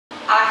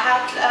I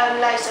had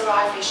laser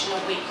eye vision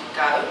a week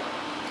ago,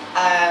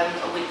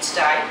 a week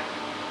today,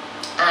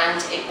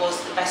 and it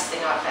was the best thing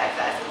I've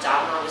ever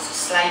done. I was a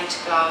slave to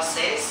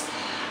glasses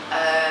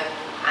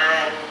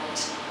and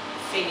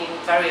feeling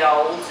very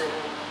old,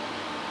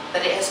 but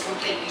it has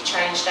completely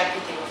changed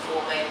everything for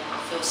me. I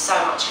feel so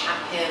much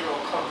happier, more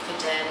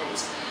confident,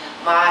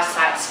 my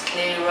eyesight's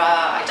clearer,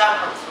 I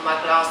don't hunt for my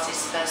glasses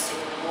first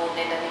thing in the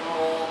morning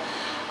anymore,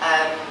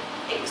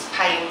 it was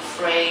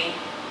pain-free.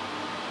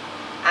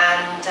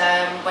 And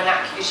when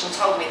AccuVision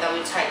told me they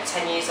would take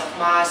 10 years off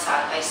my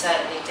eyesight, they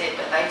certainly did,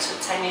 but they took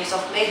 10 years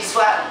off me as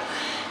well,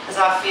 because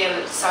I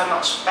feel so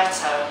much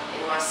better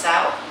in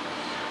myself.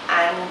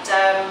 And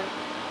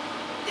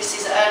this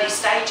is early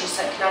stages,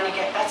 so it can only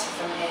get better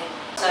from here.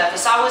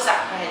 Nervous, I was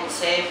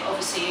apprehensive.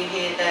 Obviously you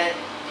hear the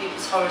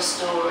people's horror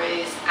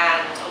stories,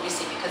 and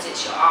obviously because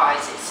it's your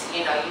eyes, it's,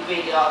 you know, you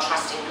really are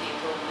trusting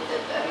people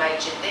with a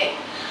major thing.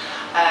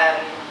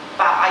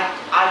 But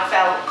I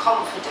felt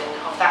confident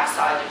of that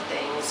side of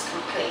things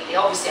completely.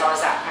 Obviously I was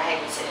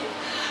apprehensive,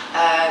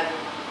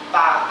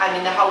 but I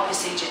mean the whole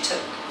procedure took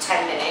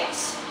 10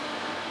 minutes,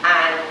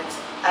 and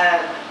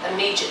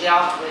immediately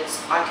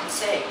afterwards I could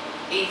see,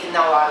 even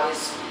though I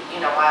was,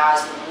 you know, my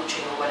eyes were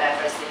watering or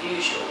whatever as the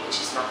usual,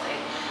 which is nothing.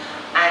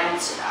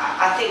 And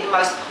I think the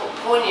most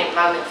poignant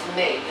moment for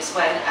me was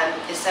when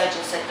the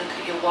surgeon said, look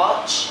at your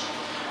watch.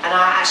 And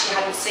I actually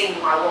hadn't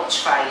seen my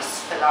watch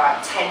face for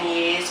like 10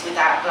 years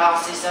without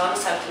glasses on,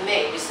 so for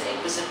me it was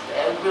a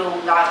real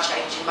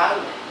life-changing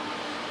moment.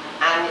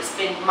 And it's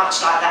been much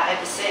like that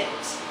ever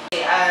since.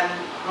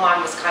 Mine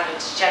was kind of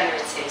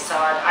degenerative, so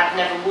I'd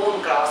never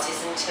worn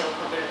glasses until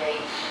probably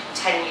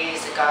 10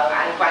 years ago,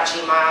 and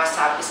gradually my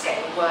eyesight was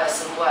getting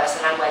worse and worse,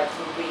 and I went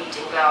from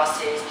reading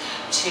glasses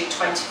to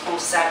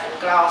 24/7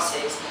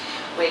 glasses,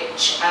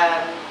 which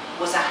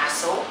was a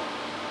hassle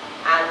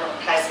and not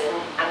pleasant,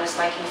 and was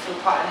making me feel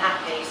quite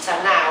unhappy. So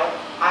now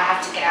I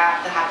have to get out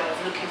of the habit of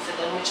looking for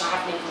them, which I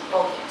haven't even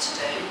bothered to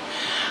do.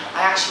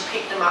 I actually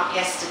picked them up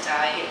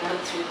yesterday and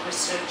looked through the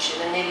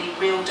prescription and nearly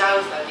reeled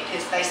over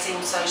because they seem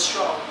so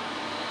strong.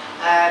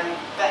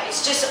 But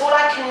it's just, all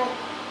I can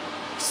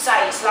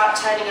say, it's like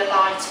turning a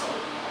light on.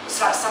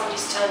 It's like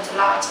somebody's turned a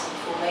light on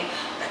for me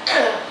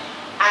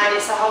and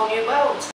it's a whole new world.